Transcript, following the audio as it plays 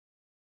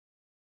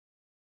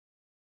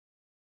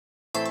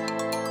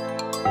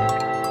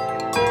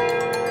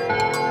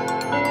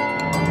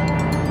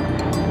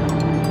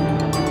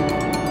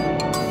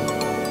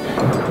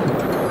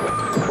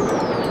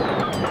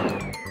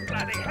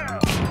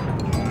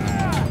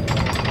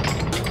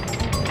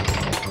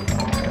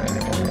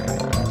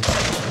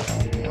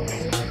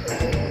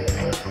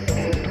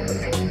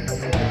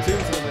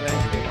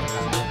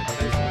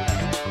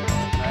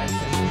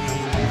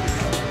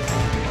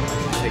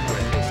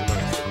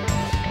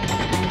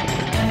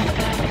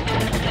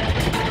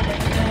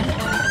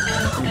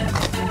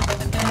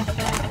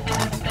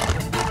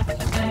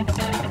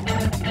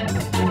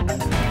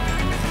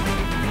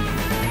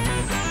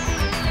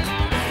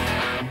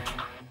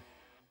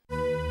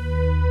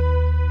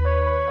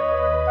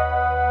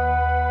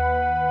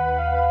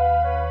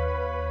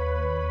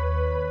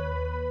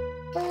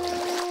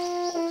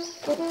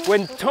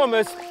When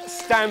Thomas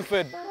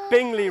Stamford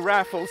Bingley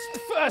Raffles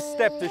first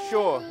stepped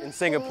ashore in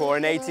Singapore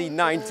in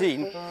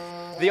 1819,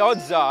 the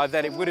odds are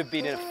that it would have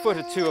been in a foot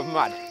or two of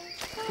mud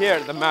here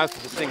at the mouth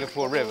of the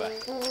Singapore River.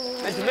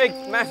 And to make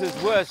matters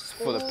worse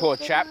for the poor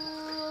chap,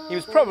 he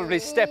was probably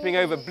stepping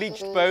over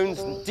bleached bones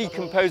and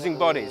decomposing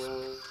bodies.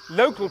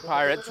 Local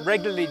pirates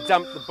regularly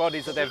dumped the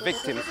bodies of their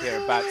victims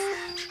hereabouts,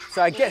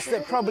 so I guess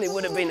there probably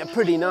would have been a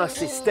pretty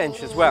nasty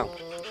stench as well.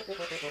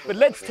 But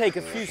let's take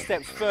a few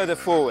steps further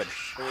forward,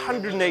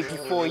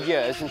 184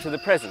 years into the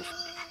present,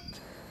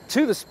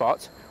 to the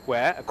spot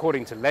where,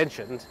 according to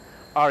legend,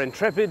 our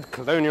intrepid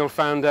colonial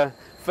founder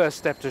first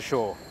stepped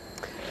ashore.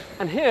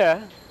 And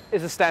here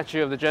is a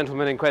statue of the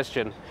gentleman in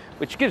question,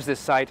 which gives this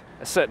site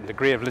a certain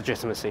degree of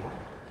legitimacy.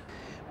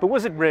 But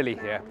was it really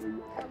here?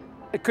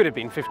 It could have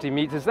been 50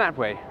 meters that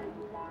way,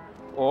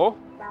 or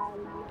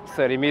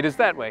 30 meters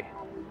that way.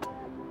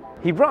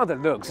 He rather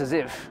looks as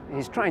if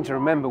he's trying to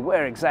remember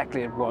where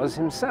exactly it was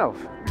himself.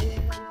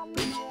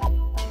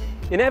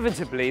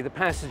 Inevitably, the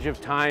passage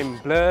of time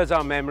blurs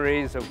our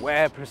memories of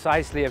where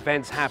precisely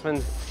events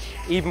happened,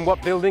 even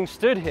what building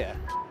stood here.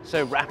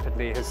 So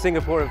rapidly has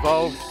Singapore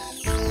evolved.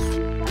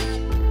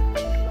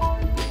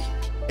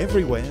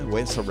 Everywhere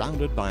we're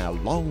surrounded by a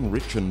long,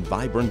 rich and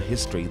vibrant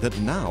history that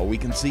now we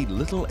can see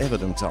little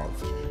evidence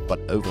of. But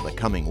over the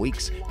coming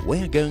weeks,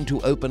 we're going to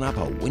open up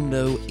a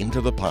window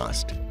into the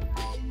past.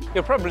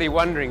 You're probably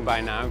wondering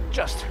by now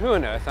just who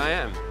on earth I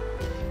am.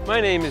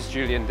 My name is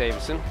Julian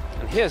Davison,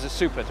 and here's a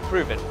super to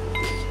prove it.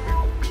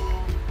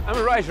 I'm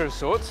a writer of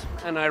sorts,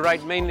 and I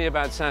write mainly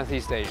about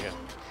Southeast Asia.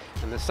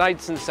 And the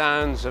sights and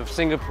sounds of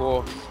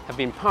Singapore have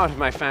been part of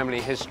my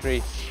family history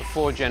for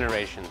 4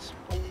 generations.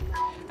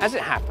 As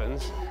it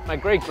happens, my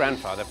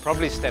great-grandfather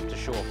probably stepped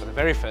ashore for the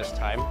very first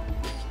time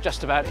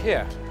just about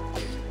here.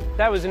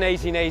 That was in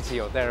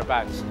 1880 or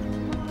thereabouts,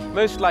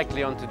 most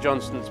likely onto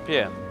Johnston's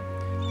Pier,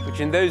 which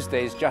in those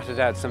days jutted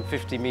out some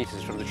 50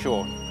 meters from the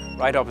shore,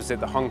 right opposite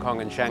the Hong Kong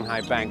and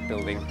Shanghai Bank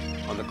building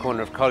on the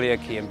corner of Collier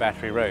Quay and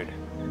Battery Road.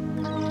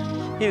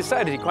 He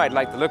decided he quite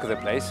liked the look of the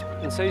place,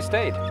 and so he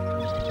stayed.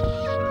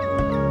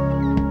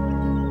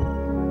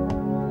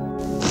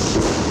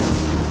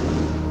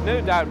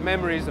 No doubt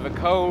memories of a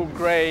cold,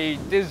 grey,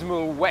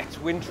 dismal, wet,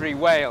 wintry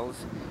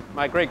Wales,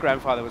 my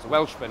great-grandfather was a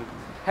Welshman,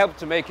 helped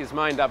to make his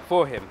mind up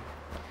for him.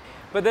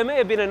 But there may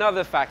have been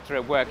another factor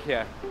at work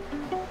here.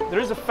 There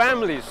is a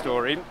family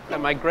story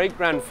that my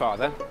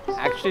great-grandfather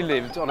actually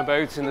lived on a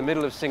boat in the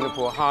middle of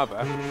Singapore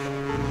harbour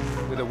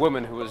with a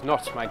woman who was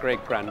not my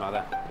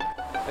great-grandmother.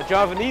 A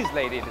Javanese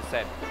lady, it is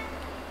said.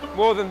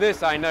 More than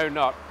this I know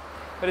not,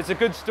 but it's a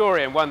good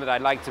story and one that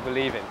I'd like to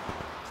believe in.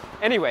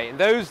 Anyway, in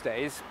those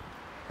days,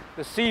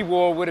 the sea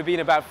wall would have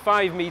been about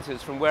 5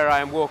 meters from where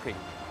I am walking.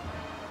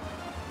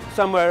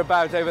 Somewhere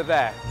about over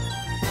there.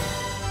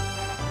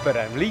 But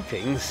I'm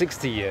leaping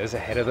 60 years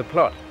ahead of the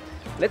plot.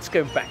 Let's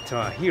go back to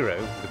our hero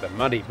with the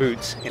muddy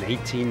boots in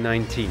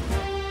 1819.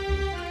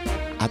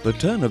 At the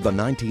turn of the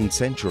 19th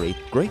century,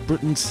 Great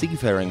Britain's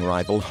seafaring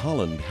rival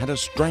Holland had a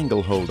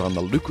stranglehold on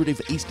the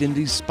lucrative East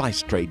Indies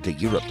spice trade to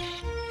Europe.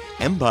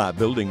 Empire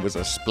building was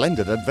a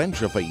splendid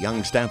adventure for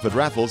young Stamford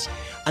Raffles,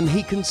 and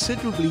he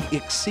considerably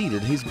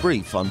exceeded his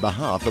brief on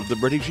behalf of the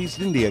British East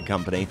India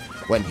Company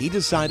when he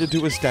decided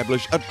to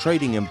establish a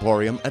trading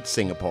emporium at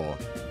Singapore.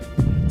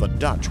 The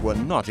Dutch were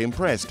not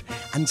impressed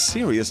and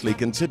seriously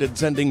considered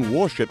sending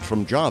warships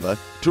from Java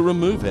to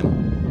remove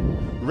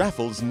him.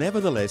 Raffles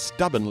nevertheless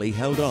stubbornly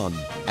held on,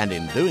 and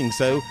in doing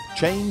so,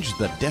 changed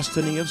the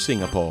destiny of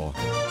Singapore.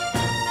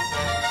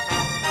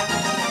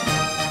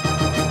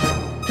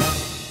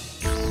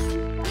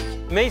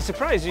 It may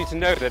surprise you to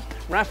know that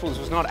Raffles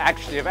was not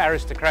actually of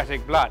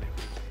aristocratic blood.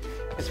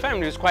 His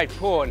family was quite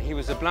poor and he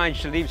was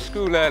obliged to leave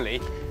school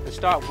early and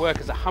start work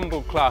as a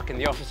humble clerk in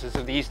the offices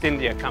of the East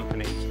India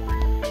Company.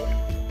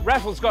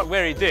 Raffles got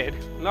where he did,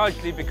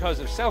 largely because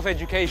of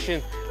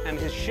self-education and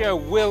his sheer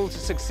will to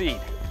succeed.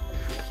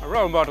 A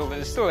role model that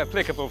is still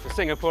applicable for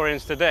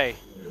Singaporeans today.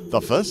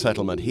 The first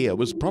settlement here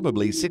was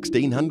probably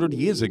 1600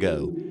 years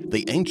ago.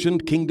 The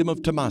ancient kingdom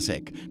of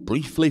Temasek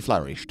briefly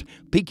flourished,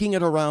 peaking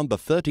at around the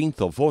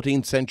 13th or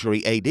 14th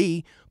century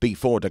AD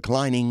before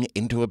declining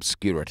into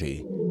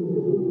obscurity.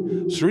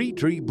 Sri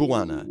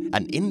Buana,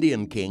 an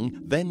Indian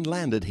king, then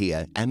landed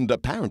here and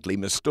apparently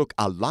mistook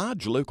a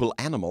large local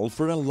animal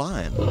for a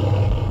lion.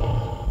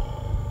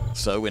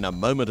 So in a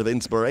moment of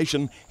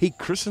inspiration, he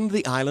christened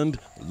the island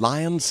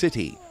Lion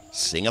City,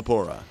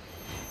 Singapore.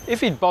 If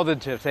he'd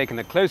bothered to have taken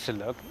a closer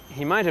look,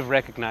 he might have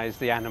recognized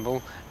the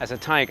animal as a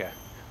tiger,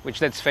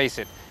 which, let's face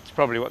it, is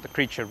probably what the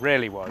creature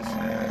really was.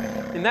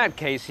 In that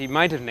case, he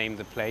might have named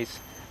the place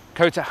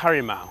Kota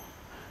Harimau,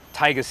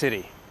 Tiger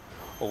City,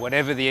 or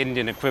whatever the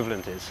Indian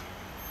equivalent is.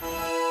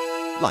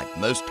 Like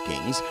most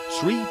kings,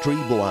 Sri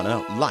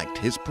Buana liked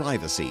his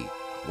privacy.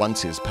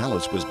 Once his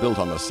palace was built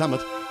on the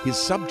summit, his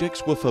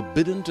subjects were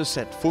forbidden to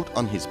set foot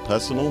on his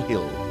personal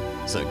hill.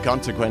 So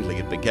consequently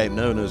it became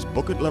known as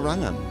Bukit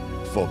Larangan,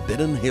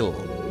 Forbidden Hill.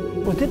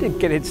 Or did it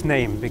get its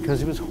name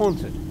because it was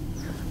haunted?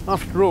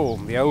 After all,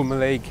 the old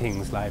Malay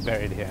kings lie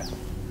buried here.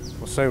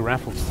 or so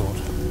Raffles thought.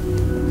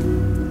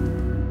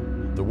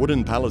 The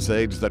wooden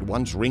palisades that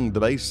once ringed the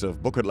base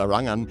of Bukit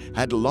Larangan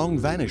had long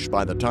vanished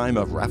by the time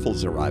of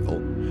Raffles' arrival,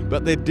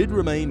 but there did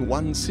remain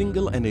one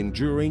single and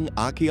enduring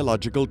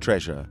archaeological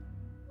treasure.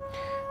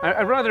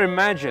 I rather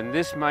imagine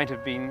this might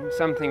have been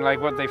something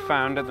like what they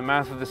found at the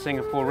mouth of the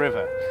Singapore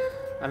River.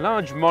 A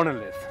large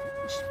monolith,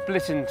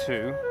 split in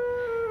two,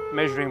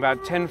 measuring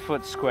about 10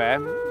 foot square,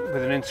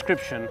 with an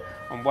inscription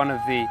on one of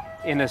the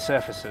inner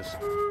surfaces.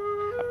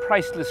 A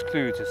priceless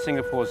clue to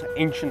Singapore's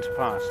ancient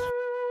past.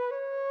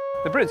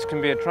 The Brits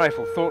can be a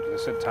trifle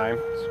thoughtless at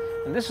times,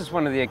 and this is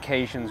one of the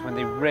occasions when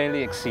they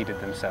rarely exceeded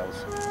themselves.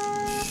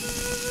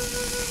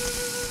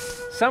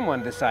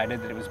 Someone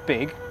decided that it was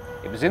big,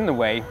 it was in the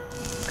way,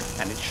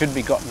 and it should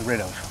be gotten rid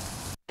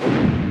of.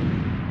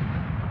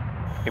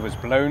 It was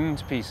blown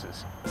to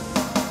pieces.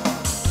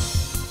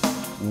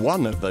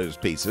 One of those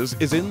pieces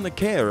is in the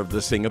care of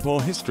the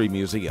Singapore History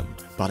Museum,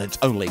 but it's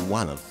only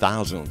one of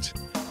thousands.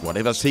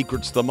 Whatever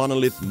secrets the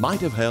monolith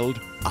might have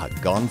held are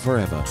gone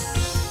forever.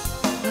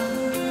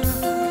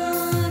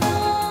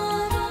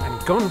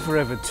 And gone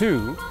forever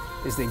too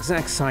is the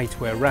exact site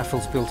where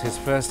Raffles built his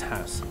first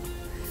house.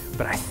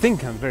 But I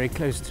think I'm very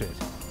close to it.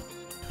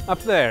 Up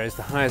there is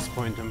the highest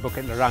point on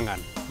Bukit Larangan,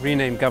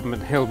 renamed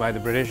Government Hill by the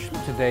British,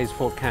 today's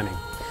Fort Canning.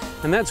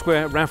 And that's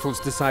where Raffles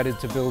decided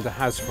to build a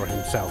house for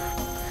himself.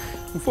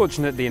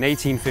 Unfortunately, in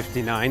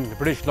 1859, the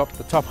British lopped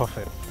the top off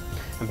it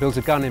and built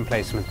a gun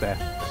emplacement there.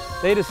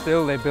 Later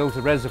still, they built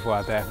a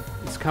reservoir there.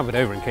 It's covered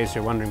over in case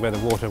you're wondering where the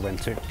water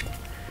went to.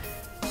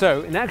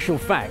 So, in actual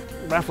fact,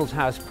 Raffles'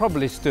 house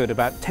probably stood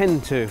about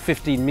 10 to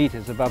 15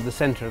 meters above the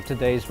center of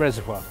today's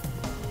reservoir.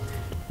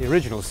 The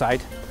original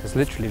site has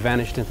literally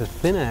vanished into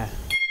thin air.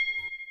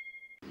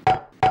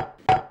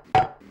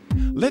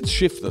 Let's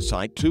shift the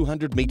site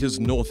 200 metres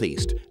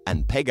northeast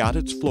and peg out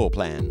its floor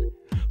plan.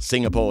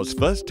 Singapore's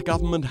first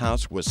government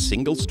house was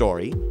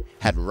single-storey,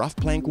 had rough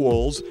plank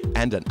walls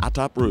and an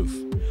atap roof,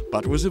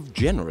 but was of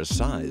generous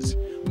size.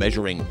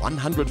 Measuring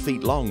 100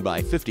 feet long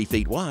by 50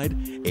 feet wide,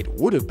 it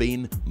would have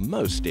been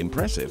most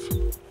impressive.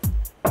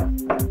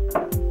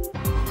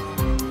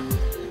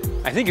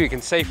 I think we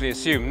can safely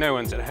assume no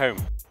one's at home.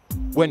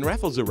 When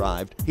Raffles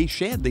arrived, he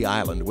shared the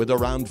island with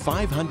around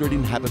 500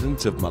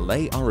 inhabitants of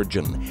Malay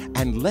origin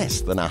and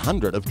less than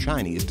 100 of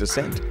Chinese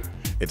descent.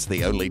 It's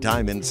the only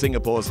time in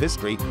Singapore's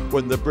history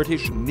when the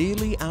British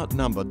nearly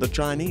outnumbered the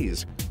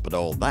Chinese, but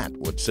all that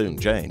would soon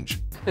change.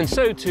 And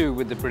so too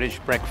with the British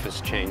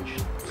breakfast change.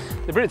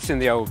 The Brits in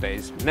the old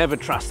days never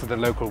trusted the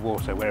local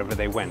water wherever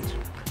they went,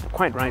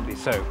 quite rightly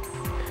so.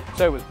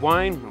 So it was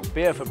wine or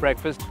beer for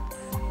breakfast,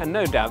 and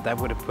no doubt that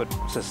would have put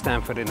Sir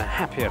Stamford in a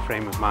happier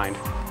frame of mind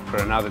for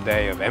another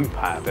day of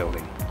empire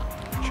building.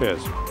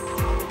 Cheers.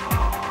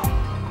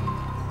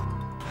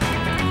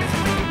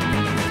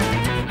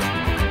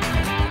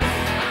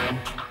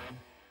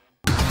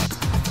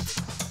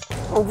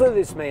 Although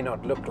this may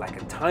not look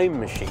like a time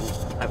machine,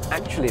 I'm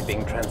actually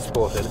being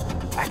transported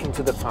back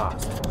into the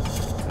past,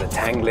 to the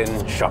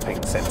Tanglin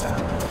shopping centre.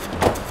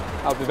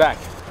 I'll be back.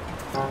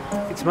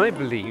 It's my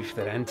belief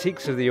that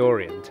Antiques of the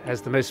Orient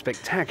has the most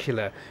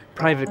spectacular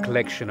private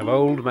collection of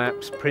old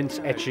maps,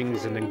 prints,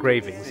 etchings and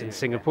engravings in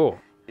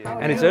Singapore.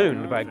 And it's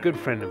owned by a good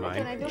friend of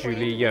mine,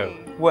 Julie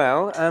Yeo.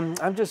 Well,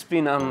 I've just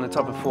been on the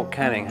top of Fort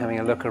Canning having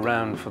a look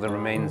around for the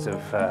remains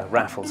of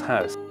Raffles'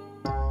 house.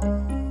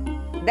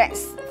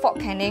 That's Fort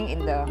Canning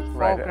in the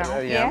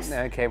foreground, yeah, yes.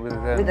 Okay, with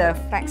the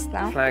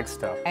flagstaff.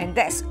 Flagstaff. And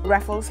that's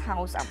Raffles'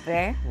 house up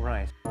there.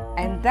 Right.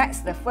 And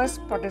that's the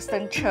first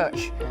Protestant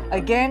church,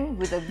 again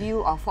with a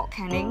view of Fort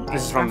Canning.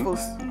 This is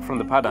Raffles, from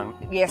the Padang?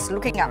 yes,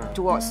 looking up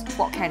towards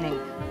Fort Canning.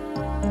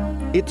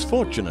 It's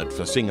fortunate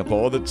for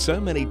Singapore that so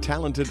many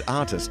talented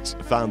artists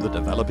found the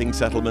developing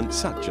settlement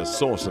such a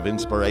source of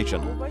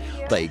inspiration.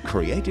 They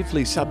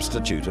creatively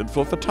substituted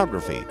for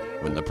photography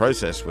when the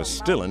process was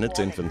still in its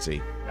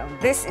infancy.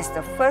 This is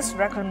the first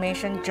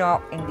reclamation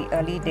job in the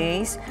early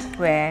days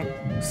where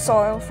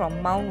soil from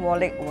Mount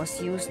Warlick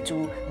was used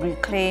to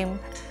reclaim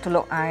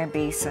Telok Ayer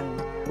Basin.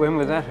 When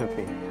would that have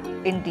been?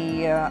 In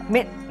the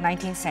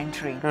mid-19th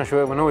century. Oh,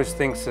 sure. One always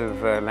thinks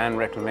of land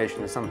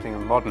reclamation as something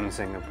of modern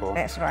Singapore.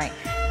 That's right.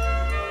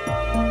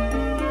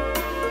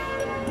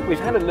 We've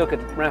had a look at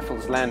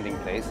Raffles' landing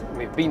place.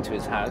 We've been to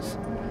his house.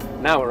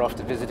 Now we're off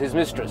to visit his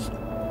mistress.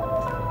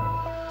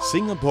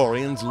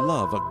 Singaporeans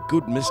love a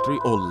good mystery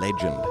or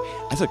legend.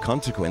 As a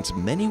consequence,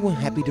 many were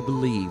happy to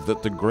believe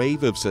that the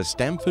grave of Sir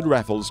Stamford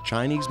Raffles'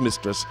 Chinese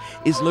mistress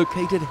is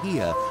located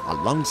here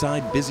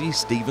alongside busy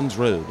Stevens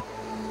Road.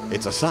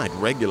 It's a site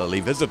regularly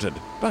visited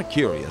by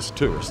curious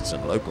tourists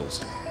and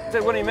locals.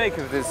 So what do you make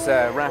of this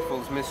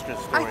Raffles'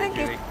 mistress story, I think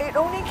Julie? it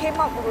only came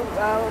up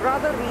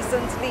rather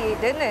recently,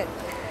 didn't it?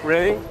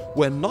 Really?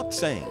 We're not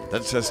saying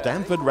that Sir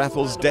Stamford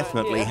Raffles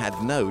definitely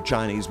had no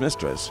Chinese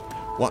mistress.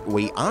 What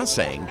we are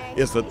saying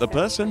is that the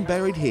person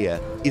buried here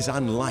is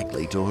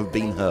unlikely to have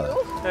been her.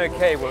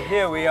 Okay, well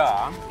here we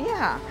are.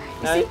 Yeah.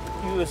 Now,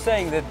 you were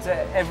saying that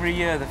every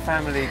year the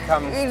family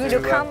comes to to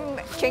come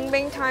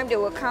Qingming time, they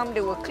will come,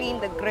 they will clean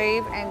the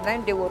grave, and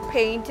then they will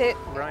paint it.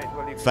 Right.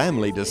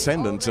 Family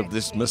descendants of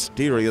this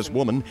mysterious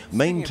woman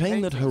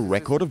maintain that her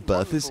record of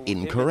birth is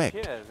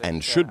incorrect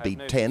and should be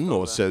 10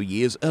 or so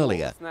years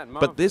earlier,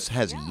 but this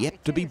has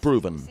yet to be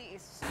proven.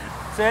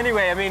 So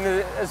anyway, I mean,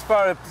 as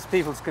far as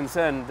people's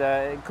concerned,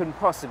 it couldn't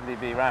possibly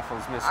be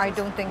Raffles Mistress. I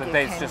don't think the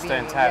dates just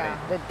don't tally.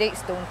 Yeah, the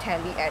dates don't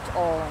tally at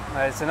all.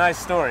 It's a nice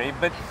story,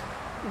 but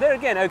there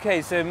again,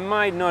 okay, so it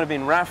might not have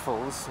been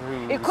Raffles.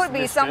 It could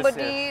be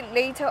somebody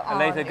later on. A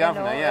later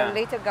governor, yeah. A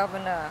later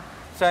governor.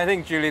 So I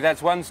think, Julie,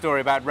 that's one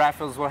story about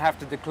Raffles we'll have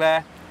to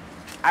declare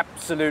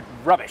absolute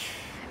rubbish.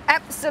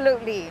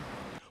 Absolutely.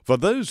 For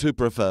those who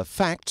prefer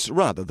facts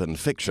rather than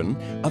fiction,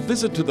 a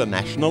visit to the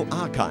National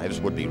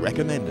Archives would be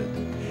recommended.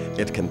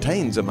 It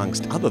contains,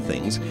 amongst other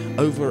things,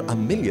 over 1.5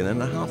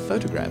 million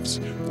photographs,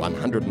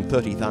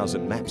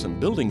 130,000 maps and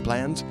building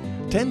plans,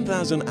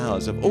 10,000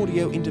 hours of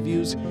audio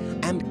interviews,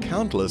 and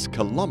countless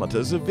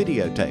kilometres of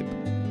videotape.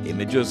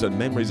 Images and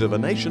memories of a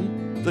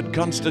nation that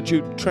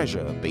constitute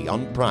treasure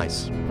beyond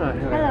price. Oh,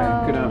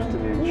 hello. Good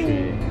afternoon,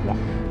 Chi.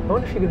 I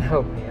wonder if you can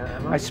help me.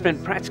 I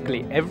spent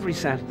practically every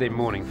Saturday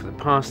morning for the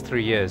past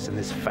 3 years in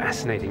this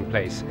fascinating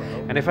place.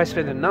 And if I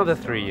spend another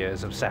 3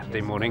 years of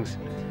Saturday mornings,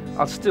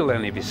 I'll still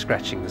only be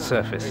scratching the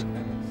surface.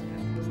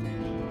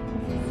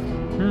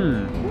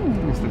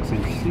 This looks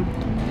interesting.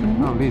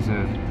 Oh, these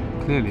are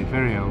clearly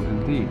very old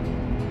indeed.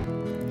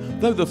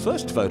 Though the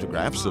first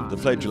photographs of the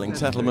fledgling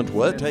settlement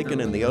were taken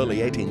in the early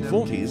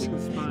 1840s,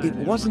 it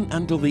wasn't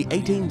until the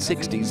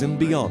 1860s and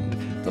beyond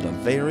that a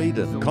varied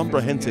and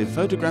comprehensive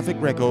photographic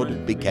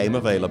record became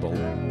available.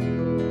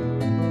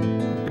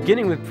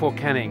 Beginning with Port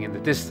Canning in the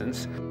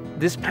distance,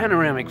 this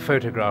panoramic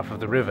photograph of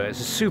the river is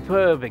a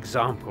superb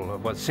example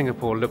of what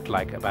Singapore looked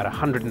like about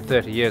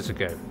 130 years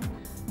ago.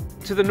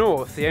 To the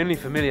north, the only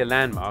familiar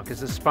landmark is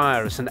the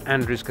spire of St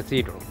Andrew's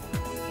Cathedral.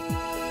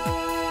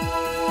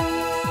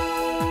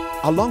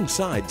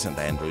 Alongside St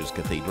Andrew's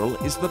Cathedral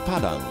is the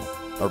Padang.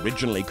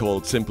 Originally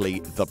called simply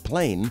the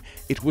Plain,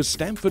 it was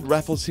Stamford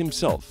Raffles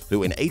himself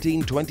who in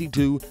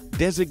 1822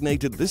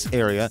 designated this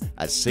area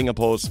as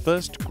Singapore's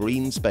first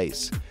green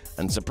space.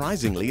 And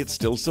surprisingly, it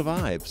still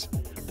survives.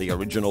 The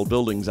original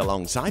buildings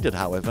alongside it,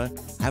 however,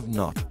 have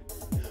not.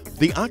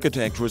 The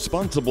architect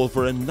responsible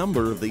for a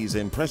number of these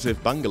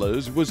impressive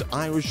bungalows was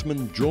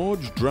Irishman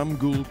George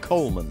Drumgoole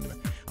Coleman,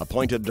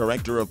 appointed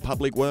Director of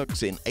Public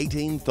Works in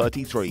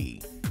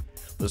 1833.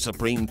 The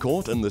Supreme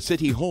Court and the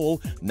City Hall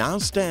now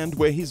stand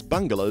where his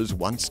bungalows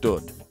once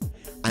stood.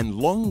 And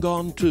long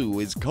gone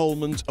too is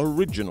Coleman's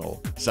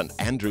original St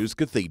Andrew's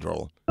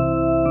Cathedral.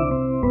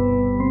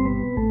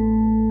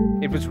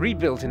 It was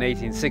rebuilt in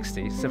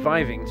 1860,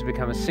 surviving to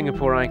become a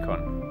Singapore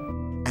icon.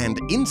 And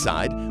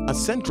inside, a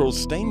central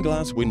stained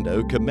glass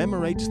window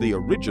commemorates the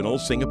original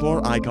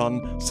Singapore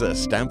icon, Sir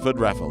Stamford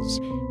Raffles,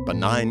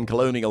 benign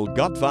colonial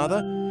godfather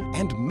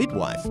and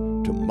midwife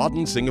to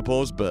modern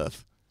Singapore's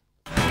birth.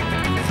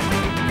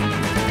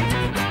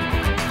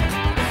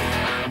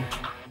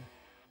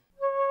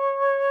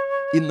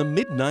 In the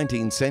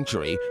mid-19th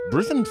century,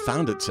 Britain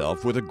found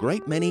itself with a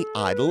great many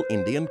idle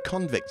Indian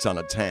convicts on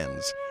its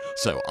hands,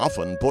 so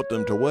often put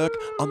them to work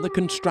on the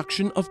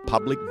construction of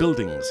public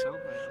buildings.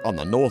 On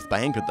the north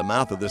bank at the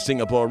mouth of the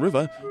Singapore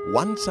River,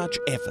 one such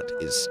effort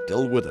is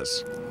still with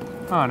us.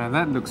 Oh, now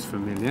that looks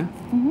familiar.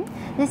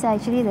 These are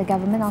actually the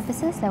government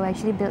offices that were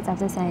actually built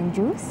after St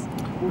Andrews.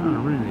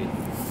 Oh, really?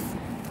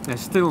 They're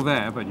still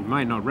there, but you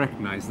might not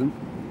recognize them.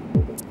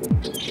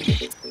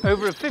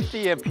 Over a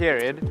 50-year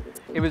period,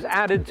 it was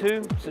added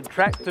to,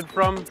 subtracted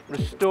from,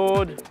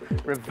 restored,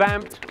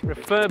 revamped,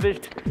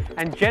 refurbished,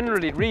 and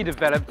generally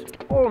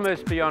redeveloped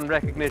almost beyond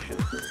recognition.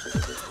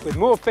 With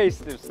more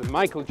facelifts than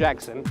Michael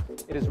Jackson,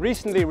 it has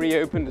recently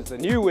reopened as the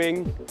new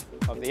wing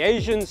of the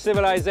Asian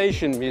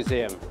Civilization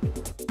Museum.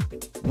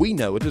 We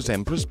know it as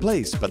Empress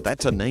Place, but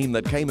that's a name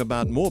that came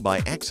about more by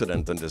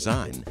accident than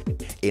design.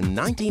 In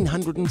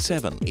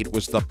 1907, it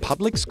was the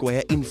public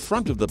square in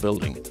front of the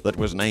building that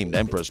was named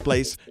Empress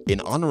Place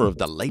in honor of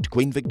the late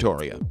Queen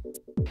Victoria.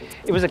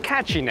 It was a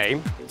catchy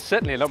name,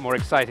 certainly a lot more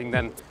exciting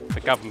than the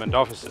government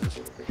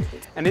offices.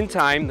 And in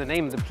time, the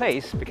name of the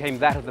place became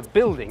that of the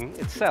building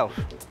itself.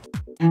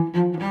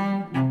 And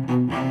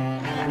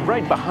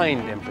right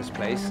behind Empress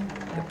Place,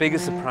 the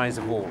biggest surprise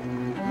of all,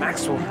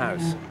 Maxwell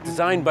House,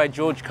 designed by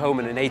George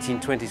Coleman in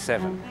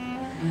 1827.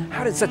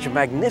 How did such a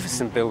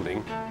magnificent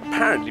building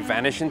apparently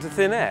vanish into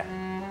thin air?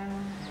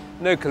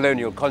 No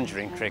colonial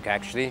conjuring trick,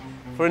 actually,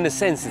 for in a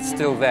sense it's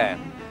still there,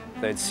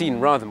 though it's seen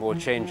rather more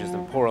changes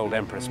than poor old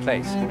Empress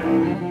Place.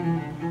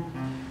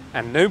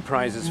 And no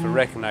prizes for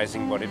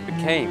recognizing what it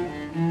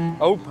became.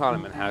 Old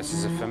Parliament House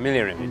is a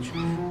familiar image,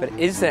 but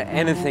is there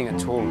anything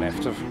at all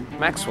left of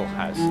Maxwell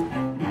House?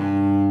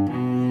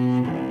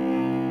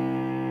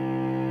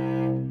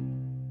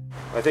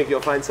 I think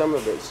you'll find some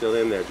of it still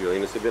in there,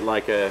 Julian. It's a bit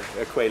like a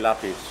kue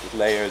lapis with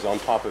layers on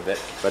top of it,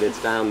 but it's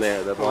down there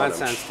at the bottom. Well, that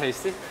sounds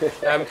tasty.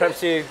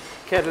 Perhaps you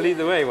care to lead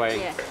the way, Wayne?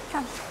 Yeah,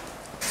 come.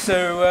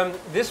 So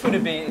this would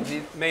have been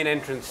the main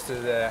entrance to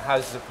the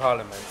Houses of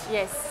Parliament.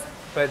 Yes.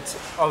 But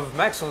of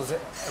Maxwell's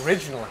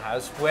original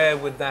house, where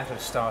would that have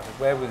started?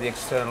 Where would the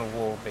external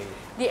wall be?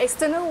 The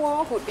external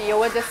wall would be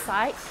over this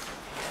side,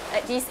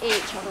 at this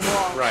edge of the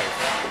wall. Right.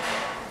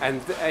 And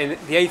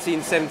the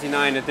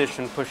 1879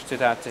 edition pushed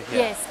it out to here?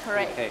 Yes,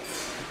 correct. Okay.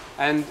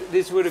 And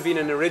this would have been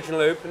an original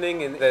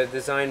opening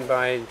designed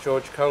by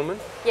George Coleman?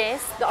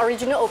 Yes, the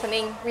original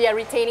opening. We are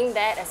retaining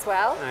that as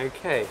well.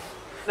 Okay.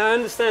 Now I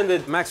understand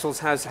that Maxwell's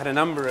house had a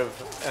number of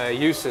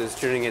uses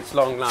during its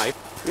long life.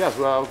 Yes,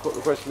 well, of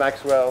course,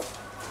 Maxwell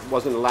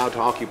wasn't allowed to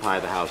occupy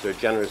the house, or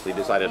generously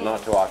decided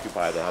not to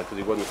occupy the house because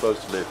he wasn't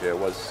supposed to live here. It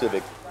was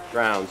civic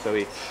ground, so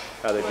he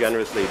rather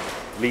generously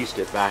leased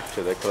it back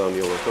to the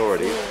colonial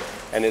authorities.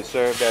 And it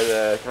served as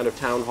a kind of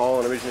town hall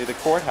and originally the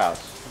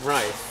courthouse.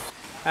 Right.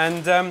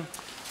 And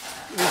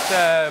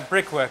this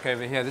brickwork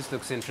over here, this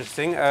looks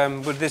interesting.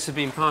 Would this have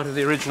been part of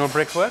the original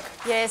brickwork?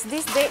 Yes,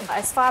 this dates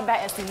as far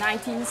back as the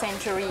 19th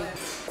century.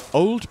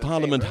 Old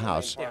Parliament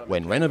House,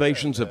 when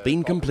renovations have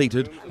been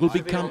completed, will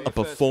become a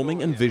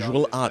performing and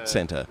visual art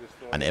centre,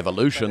 an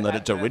evolution that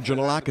its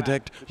original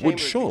architect would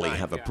surely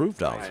have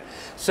approved of.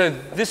 So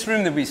this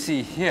room that we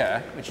see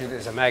here, which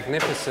is a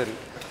magnificent,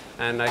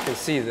 and I can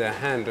see the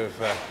hand of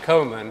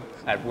Coleman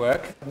at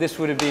work, this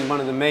would have been one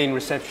of the main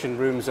reception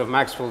rooms of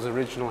Maxwell's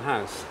original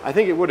house. I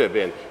think it would have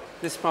been.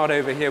 This part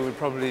over here would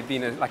probably have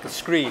been like a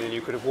screen and you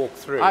could have walked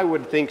through. I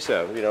would think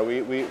so. You know,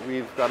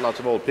 we've got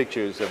lots of old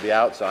pictures of the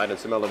outside and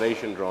some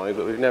elevation drawings,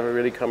 but we've never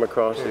really come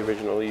across the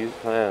original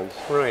plans.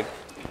 Right.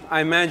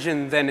 I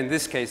imagine then in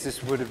this case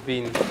this would have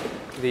been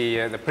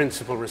the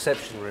principal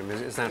reception room,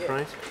 is that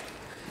right?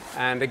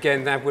 And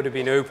again, that would have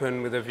been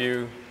open with a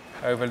view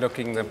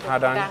overlooking the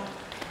Padang,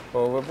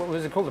 or what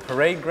was it called, the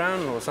parade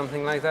ground or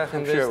something like that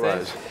in those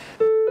days?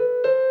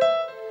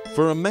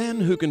 For a man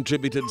who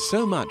contributed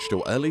so much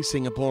to early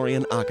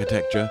Singaporean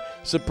architecture,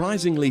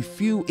 surprisingly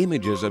few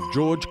images of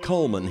George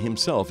Coleman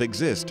himself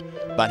exist.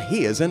 But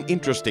here's an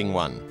interesting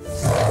one.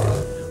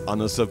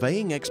 On a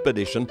surveying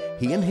expedition,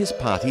 he and his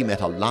party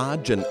met a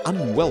large and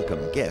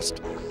unwelcome guest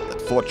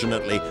that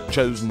fortunately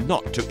chose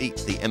not to eat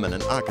the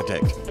eminent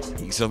architect.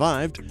 He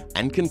survived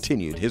and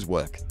continued his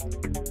work.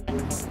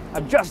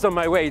 I'm just on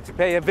my way to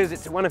pay a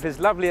visit to one of his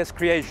loveliest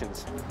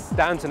creations,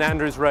 Downton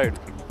Andrews Road.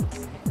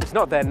 It's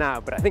not there now,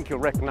 but I think you'll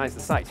recognize the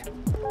site.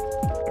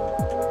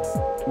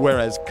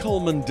 Whereas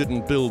Coleman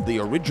didn't build the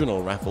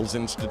original Raffles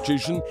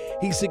Institution,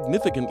 he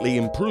significantly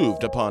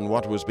improved upon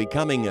what was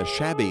becoming a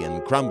shabby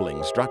and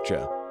crumbling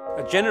structure.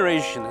 A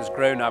generation has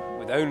grown up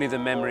with only the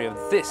memory of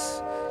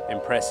this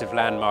impressive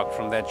landmark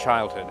from their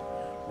childhood,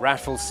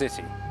 Raffles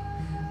City.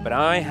 But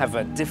I have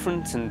a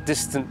different and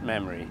distant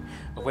memory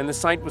of when the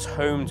site was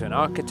home to an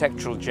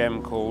architectural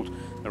gem called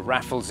the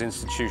Raffles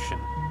Institution,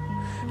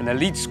 an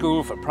elite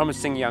school for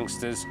promising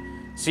youngsters.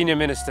 Senior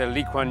Minister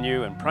Lee Kuan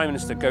Yew and Prime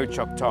Minister Goh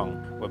Chok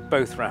Tong were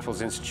both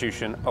Raffles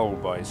Institution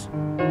old boys.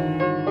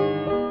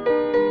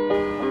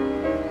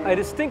 I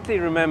distinctly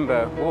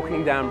remember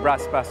walking down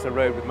Bras Basah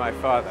Road with my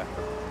father,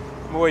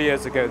 more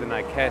years ago than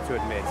I care to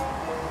admit,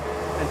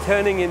 and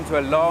turning into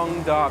a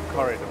long, dark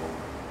corridor.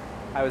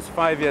 I was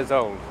 5 years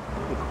old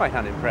and quite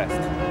unimpressed.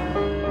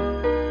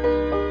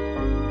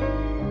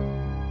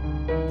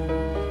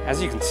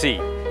 As you can see,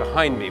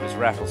 behind me was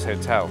Raffles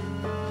Hotel.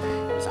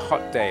 It was a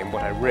hot day and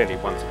what I really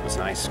wanted was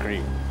an ice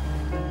cream.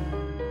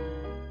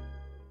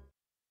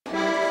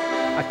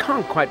 I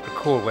can't quite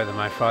recall whether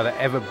my father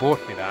ever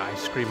bought me that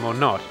ice cream or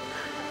not,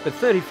 but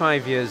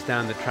 35 years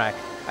down the track,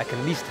 I can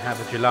at least have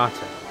a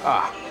gelato.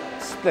 Ah,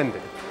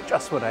 splendid,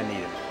 just what I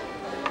needed.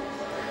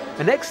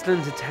 An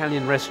excellent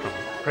Italian restaurant,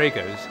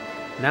 Prego's,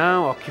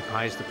 now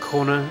occupies the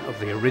corner of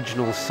the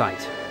original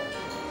site.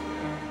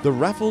 The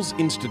Raffles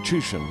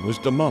Institution was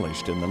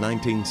demolished in the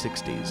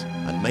 1960s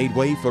and made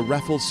way for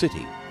Raffles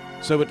City,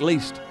 so at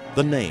least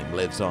the name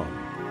lives on.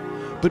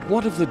 But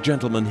what of the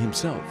gentleman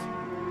himself?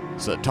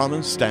 Sir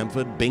Thomas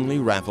Stamford Bingley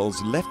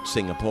Raffles left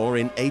Singapore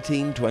in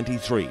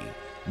 1823,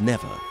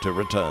 never to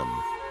return.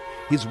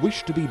 His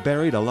wish to be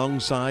buried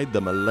alongside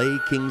the Malay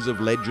kings of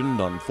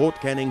legend on Fort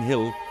Canning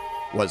Hill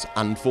was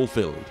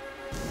unfulfilled.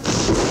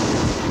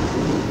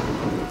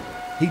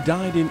 He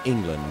died in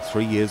England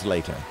 3 years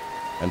later,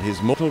 and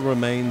his mortal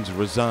remains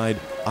reside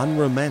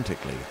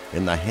unromantically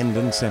in the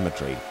Hendon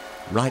Cemetery,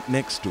 right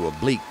next to a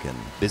bleak and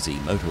busy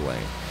motorway.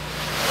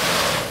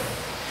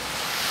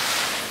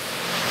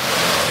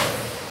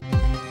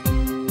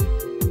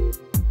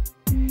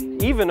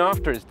 Even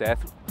after his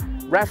death,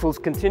 Raffles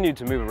continued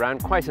to move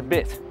around quite a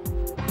bit.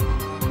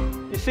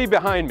 You see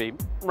behind me,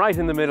 right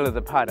in the middle of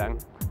the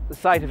Padang, the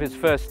site of his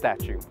first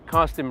statue,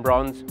 cast in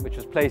bronze, which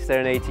was placed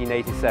there in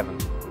 1887.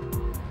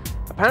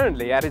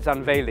 Apparently, at its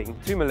unveiling,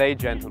 two Malay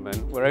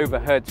gentlemen were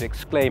overheard to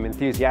exclaim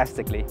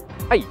enthusiastically,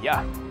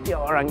 "Ayya, dia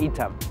orang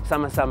hitam,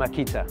 sama-sama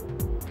kita,"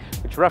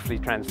 which roughly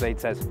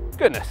translates as,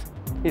 "Goodness,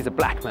 he's a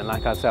black man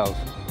like ourselves."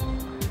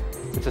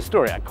 It's a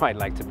story I'd quite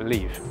like to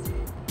believe.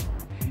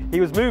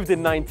 He was moved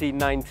in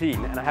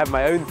 1919, and I have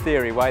my own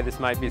theory why this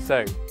might be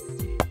so.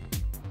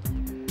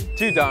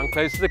 Too darn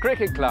close to the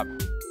cricket club.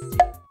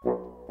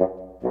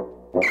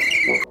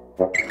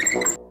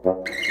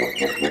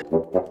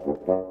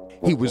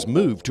 He was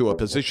moved to a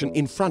position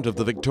in front of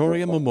the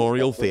Victoria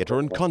Memorial Theatre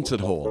and Concert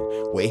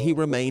Hall, where he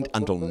remained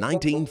until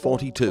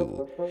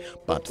 1942.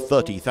 But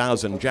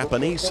 30,000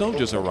 Japanese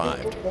soldiers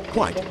arrived,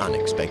 quite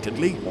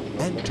unexpectedly,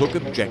 and took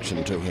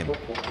objection to him.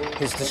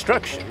 His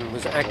destruction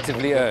was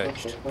actively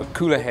urged, but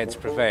cooler heads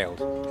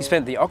prevailed. He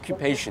spent the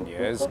occupation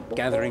years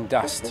gathering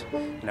dust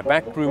in a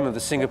back room of the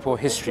Singapore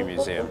History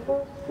Museum,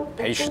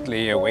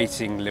 patiently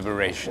awaiting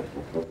liberation.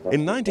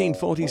 In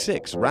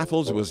 1946,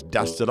 Raffles was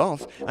dusted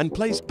off and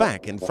placed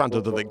back in front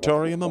of the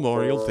Victoria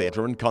Memorial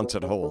Theatre and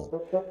Concert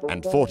Hall.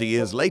 And 40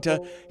 years later,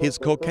 his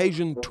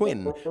Caucasian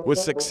twin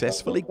was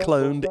successfully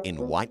cloned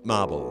in white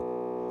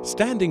marble.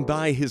 Standing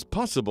by his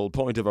possible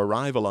point of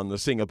arrival on the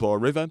Singapore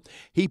River,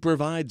 he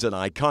provides an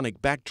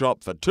iconic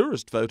backdrop for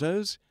tourist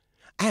photos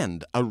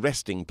and a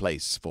resting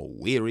place for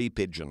weary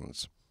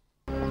pigeons.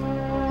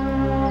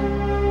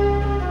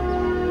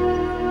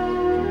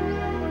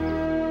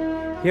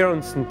 Here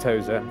on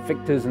Sentosa,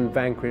 victors and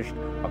vanquished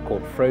are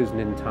caught frozen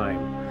in time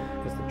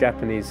as the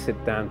Japanese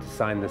sit down to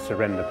sign the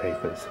surrender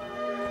papers.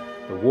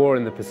 The war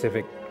in the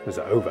Pacific was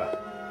over.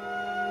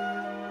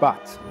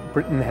 But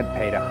Britain had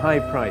paid a high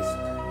price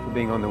for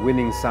being on the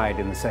winning side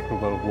in the Second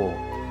World War.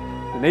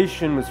 The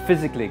nation was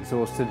physically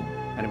exhausted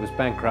and it was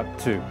bankrupt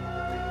too.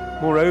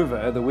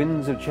 Moreover, the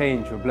winds of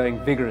change were blowing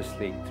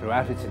vigorously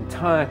throughout its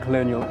entire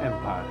colonial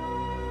empire.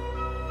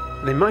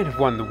 They might have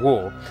won the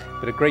war,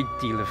 but a great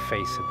deal of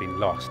face had been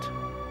lost.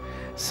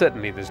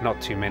 Certainly there's not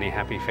too many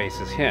happy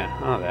faces here,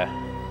 are there?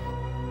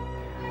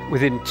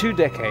 Within 2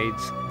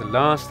 decades, the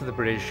last of the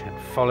British had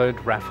followed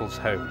Raffles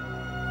home.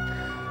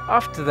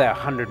 After their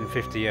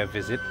 150-year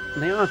visit,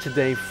 they are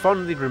today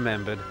fondly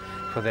remembered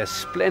for their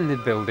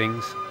splendid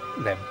buildings,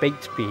 their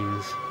baked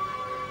beans,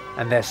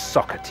 and their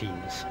soccer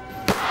teams.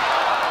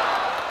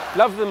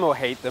 Love them or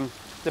hate them,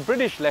 the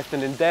British left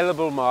an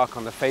indelible mark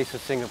on the face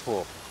of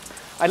Singapore.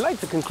 I'd like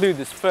to conclude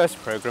this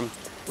first programme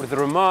with a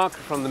remark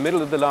from the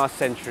middle of the last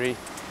century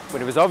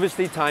when it was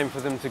obviously time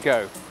for them to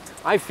go.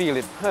 I feel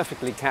it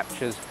perfectly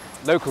captures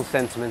local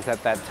sentiment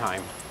at that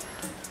time.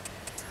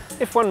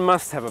 If one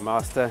must have a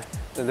master,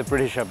 then the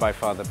British are by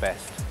far the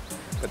best.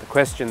 But the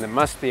question that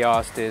must be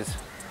asked is,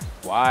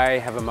 why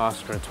have a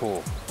master at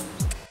all?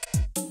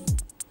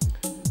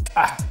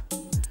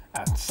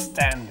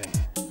 Outstanding.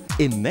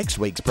 In next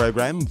week's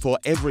programme, For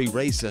Every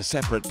Race a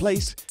Separate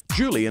Place,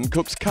 Julian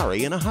cooks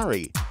curry in a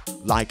hurry.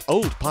 Like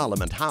old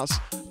Parliament House,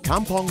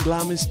 Kampong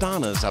Glam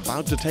Istana's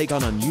about to take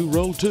on a new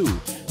role too,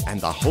 and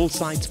the whole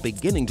site's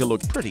beginning to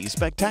look pretty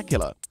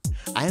spectacular.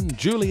 And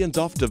Julian's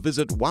off to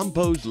visit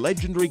Whampoa's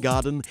legendary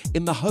garden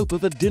in the hope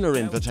of a dinner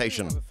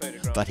invitation.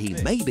 But he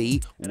may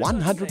be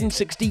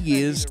 160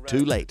 years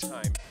too late.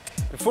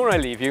 Before I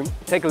leave you,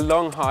 take a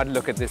long, hard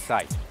look at this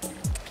site.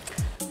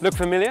 Look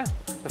familiar?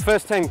 The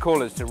first 10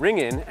 callers to ring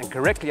in and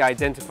correctly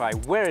identify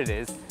where it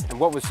is and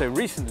what was so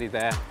recently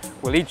there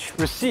will each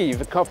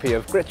receive a copy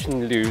of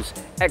Gretchen Liu's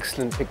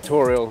excellent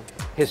pictorial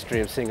history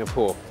of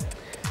Singapore.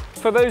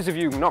 For those of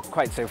you not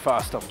quite so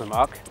fast off the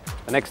mark,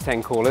 the next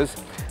 10 callers,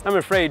 I'm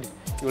afraid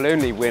you will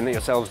only win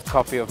yourselves a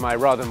copy of my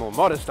rather more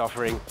modest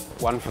offering,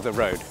 One for the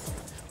Road.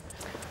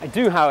 I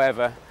do,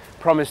 however,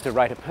 promise to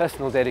write a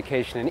personal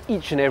dedication in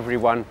each and every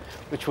one,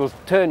 which will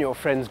turn your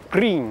friends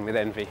green with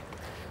envy.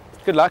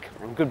 Good luck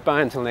and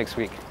goodbye until next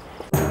week.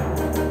 Over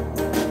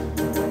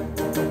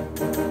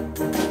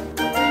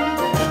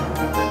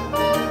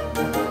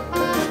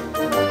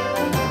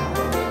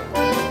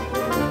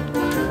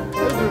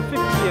a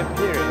 50-year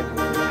period,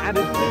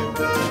 added to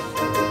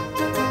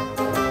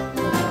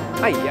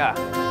Ayah,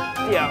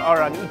 dia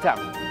orang hitam.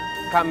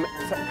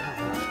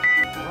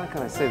 Why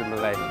can't I say the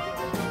Malay?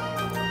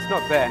 It's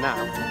not there now,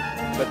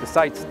 but the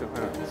site's still.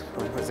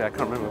 What was it? I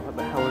can't remember. What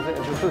the hell was it?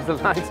 It was the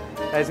lights.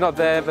 It's not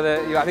there, but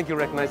I think you'll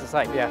recognise the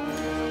site. Yeah,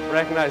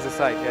 recognise the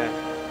site. Yeah.